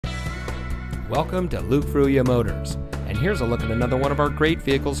Welcome to Luke Fruia Motors, and here's a look at another one of our great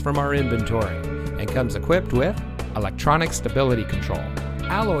vehicles from our inventory, and comes equipped with electronic stability control,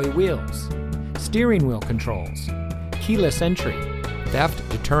 alloy wheels, steering wheel controls, keyless entry, theft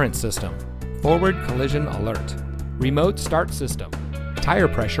deterrent system, forward collision alert, remote start system, tire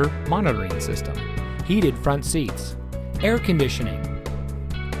pressure monitoring system, heated front seats, air conditioning.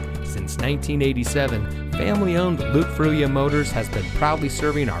 Since 1987, family-owned Luke Fruia Motors has been proudly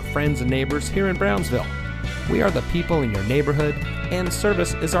serving our friends and neighbors here in Brownsville. We are the people in your neighborhood, and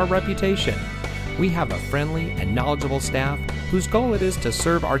service is our reputation. We have a friendly and knowledgeable staff whose goal it is to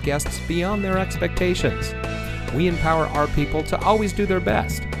serve our guests beyond their expectations. We empower our people to always do their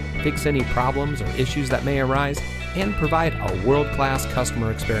best, fix any problems or issues that may arise, and provide a world-class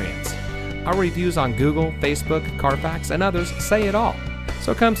customer experience. Our reviews on Google, Facebook, Carfax, and others say it all.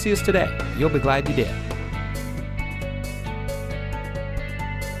 So come see us today. You'll be glad you did.